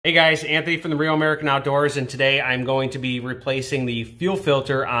Hey guys, Anthony from the Real American Outdoors, and today I'm going to be replacing the fuel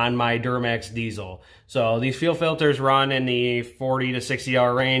filter on my Duramax Diesel. So these fuel filters run in the $40 to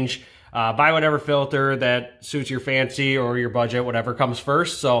 $60 range. Buy whatever filter that suits your fancy or your budget, whatever comes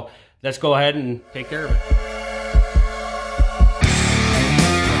first. So let's go ahead and take care of it.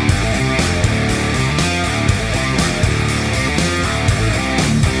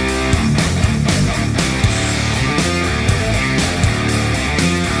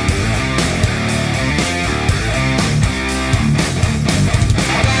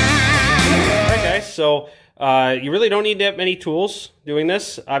 So you really don't need that many tools doing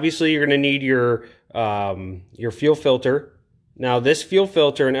this. Obviously, you're going to need your fuel filter. Now, this fuel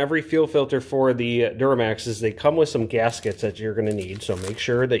filter and every fuel filter for the Duramaxes, they come with some gaskets that you're going to need. So make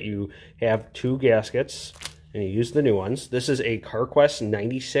sure that you have 2 gaskets and you use the new ones. This is a CarQuest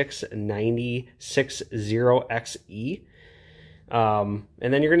 96960XE. And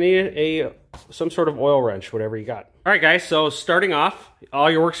then you're going to need some sort of oil wrench, whatever you got. All right, guys, so starting off, all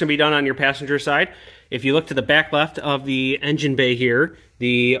your work's going to be done on your passenger side. If you look to the back left of the engine bay here,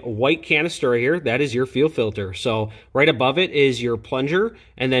 the white canister right here, that is your fuel filter. So right above it is your plunger,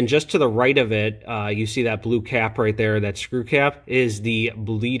 and then just to the right of it, you see that blue cap right there, that screw cap, is the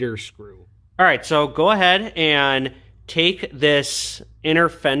bleeder screw. All right, so go ahead and take this inner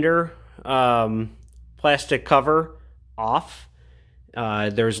fender plastic cover off.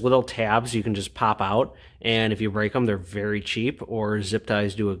 There's little tabs you can just pop out, and if you break them, they're very cheap, or zip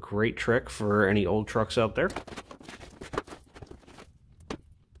ties do a great trick for any old trucks out there.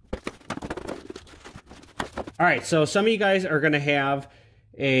 All right, so some of you guys are going to have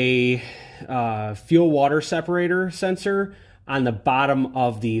a fuel water separator sensor on the bottom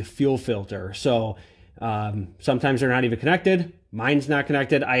of the fuel filter. So sometimes they're not even connected. Mine's not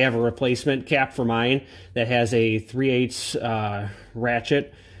connected. I have a replacement cap for mine that has a 3/8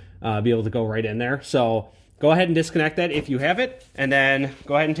 ratchet, be able to go right in there. So go ahead and disconnect that if you have it, and then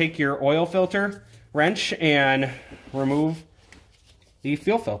go ahead and take your oil filter wrench and remove the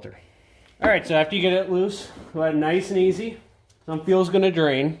fuel filter. All right, so after you get it loose, go ahead, nice and easy. Some fuel's gonna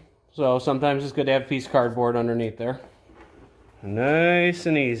drain, so sometimes it's good to have a piece of cardboard underneath there. Nice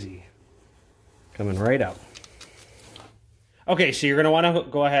and easy, coming right out. Okay, so you're going to want to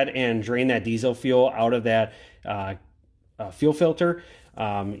go ahead and drain that diesel fuel out of that fuel filter.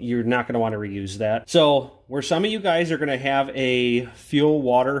 You're not going to want to reuse that. So where some of you guys are going to have a fuel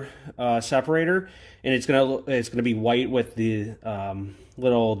water separator, and it's going to be white with the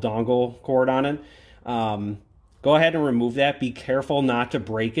little dongle cord on it, go ahead and remove that. Be careful not to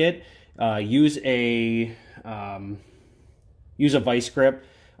break it. Use a vice grip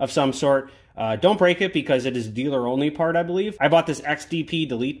of some sort. Don't break it because it is dealer only part, I believe. I bought this XDP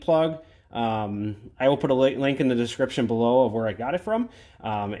delete plug. I will put a link in the description below of where I got it from.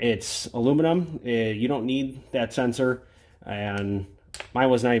 It's aluminum. You don't need that sensor, and mine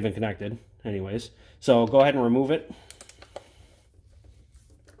was not even connected anyways. So go ahead and remove it.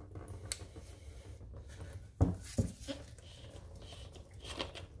 And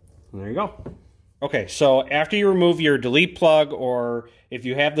there you go. Okay, so after you remove your delete plug, or if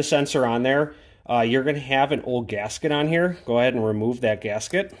you have the sensor on there, you're going to have an old gasket on here. Go ahead and remove that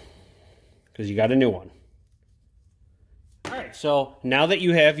gasket because you got a new one. All right, so now that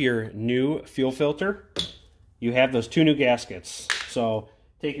you have your new fuel filter, you have those 2 new gaskets. So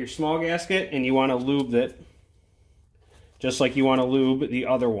take your small gasket and you want to lube it just like you want to lube the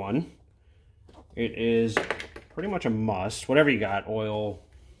other one. It is pretty much a must. Whatever you got, oil,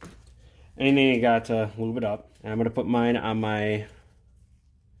 anything you got to lube it up. And I'm going to put mine on my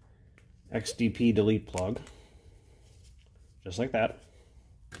XDP delete plug, just like that.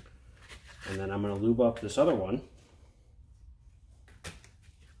 And then I'm going to lube up this other one.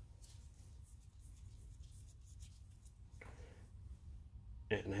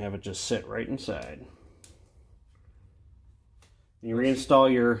 And have it just sit right inside. You reinstall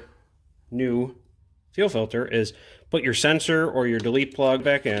your new fuel filter is put your sensor or your delete plug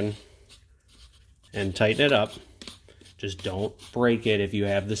back in and tighten it up. Just don't break it if you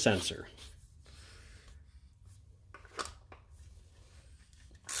have the sensor.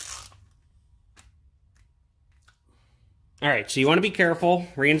 All right, so you want to be careful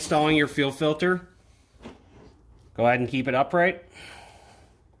reinstalling your fuel filter. Go ahead and keep it upright,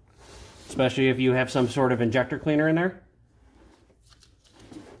 especially if you have some sort of injector cleaner in there.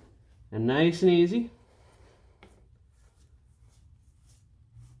 And nice and easy.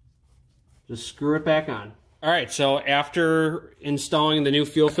 Just screw it back on. All right, so after installing the new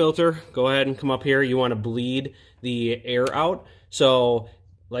fuel filter, go ahead and come up here. You want to bleed the air out. So,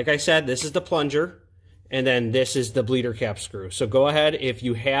 like I said, this is the plunger. and then this is the bleeder cap screw. So go ahead, if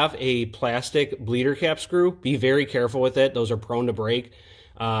you have a plastic bleeder cap screw, be very careful with it. Those are prone to break.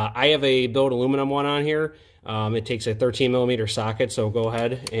 I have a billet aluminum one on here. It takes a 13mm socket, so go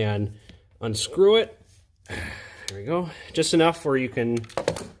ahead and unscrew it. There we go. Just enough where you can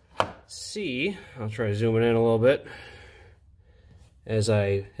see. I'll try to zoom it in a little bit as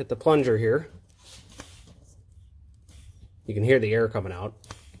I hit the plunger here. You can hear the air coming out.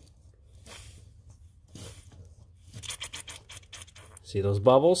 See those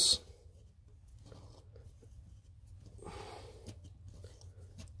bubbles?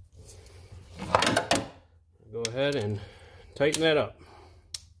 Go ahead and tighten that up.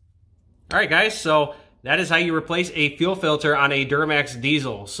 All right, guys, so that is how you replace a fuel filter on a Duramax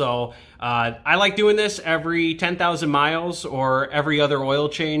diesel. So I like doing this every 10,000 miles or every other oil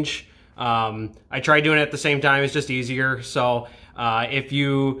change. I try doing it at the same time. It's just easier. So if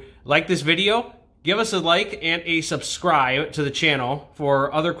you like this video, give us a like and a subscribe to the channel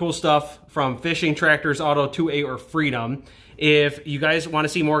for other cool stuff from fishing, tractors, auto, 2A, or Freedom. If you guys want to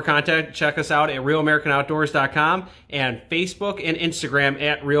see more content, check us out at RealAmericanOutdoors.com and Facebook and Instagram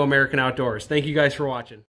at Real American Outdoors. Thank you guys for watching.